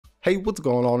Hey, what's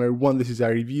going on everyone? This is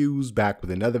iReviews back with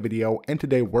another video, and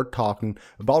today we're talking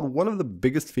about one of the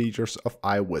biggest features of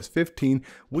iOS 15,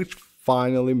 which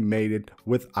finally made it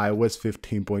with iOS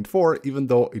 15.4, even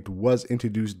though it was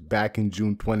introduced back in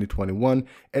June 2021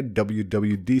 at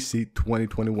WWDC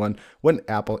 2021 when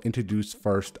Apple introduced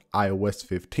first iOS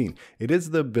 15. It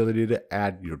is the ability to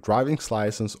add your driver's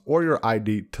license or your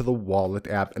ID to the Wallet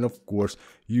app, and of course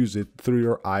use it through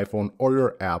your iPhone or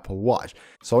your Apple Watch.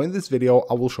 So in this video,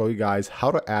 I will show you guys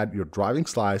how to add your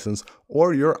driver's license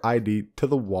or your ID to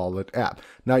the Wallet app.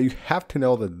 Now you have to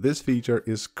know that this feature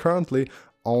is currently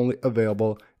only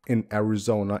available in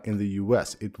Arizona in the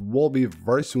US. It will be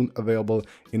very soon available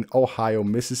in Ohio,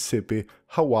 Mississippi,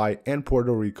 Hawaii, and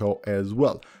Puerto Rico as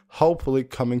well. Hopefully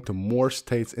coming to more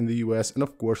states in the US and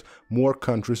of course more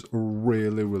countries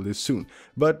really soon.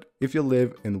 But if you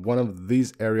live in one of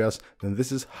these areas, then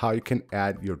this is how you can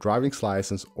add your driver's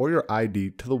license or your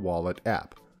ID to the Wallet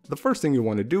app. The first thing you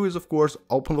want to do is, of course,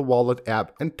 open the Wallet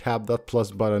app and tap that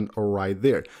plus button right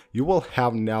there. You will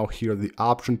have now here the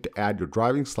option to add your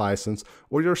driver's license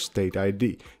or your state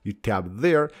ID. You tap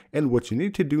there, and what you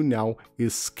need to do now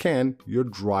is scan your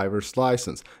driver's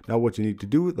license. Now what you need to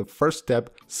do, the first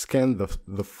step, scan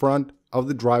the front of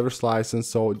the driver's license.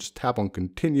 So just tap on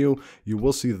continue. You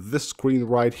will see this screen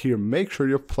right here. Make sure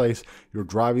you place your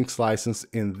driver's license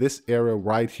in this area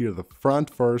right here, the front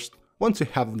first. Once you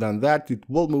have done that, it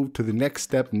will move to the next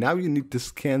step. Now you need to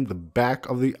scan the back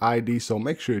of the ID, so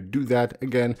make sure you do that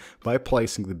again by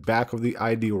placing the back of the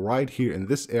ID right here in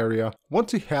this area.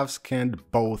 Once you have scanned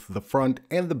both the front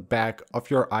and the back of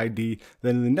your ID,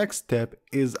 then the next step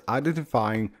is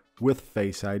identifying with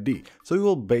Face ID. So you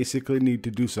will basically need to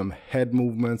do some head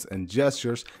movements and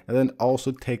gestures, and then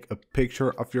also take a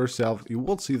picture of yourself. You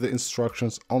will see the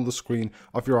instructions on the screen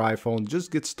of your iPhone. Just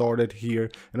get started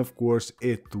here, and of course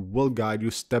it will guide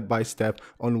you step by step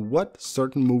on what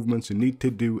certain movements you need to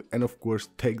do, and of course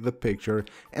take the picture,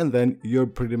 and then you're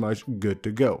pretty much good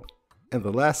to go. And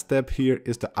the last step here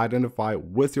is to identify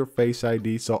with your Face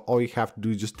ID. So all you have to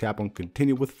do is just tap on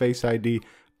continue with Face ID,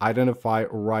 identify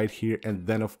right here, and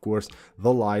then of course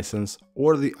the license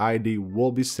or the ID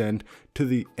will be sent to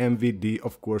the MVD,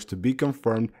 of course, to be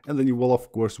confirmed, and then you will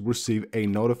of course receive a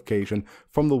notification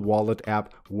from the Wallet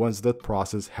app once that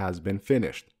process has been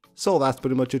finished. So that's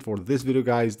pretty much it for this video,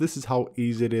 guys. This is how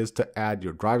easy it is to add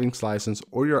your driver's license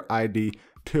or your ID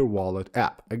to your Wallet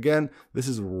app. Again, this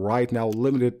is right now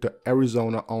limited to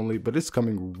Arizona only, but it's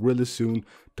coming really soon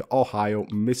to Ohio,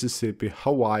 Mississippi,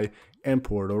 Hawaii, and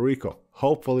Puerto Rico.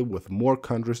 Hopefully with more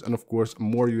countries and of course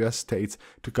more US states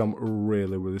to come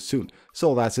really soon.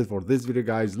 So that's it for this video,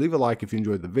 guys. Leave a like if you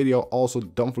enjoyed the video. Also,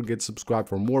 don't forget to subscribe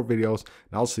for more videos,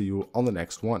 and I'll see you on the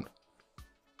next one.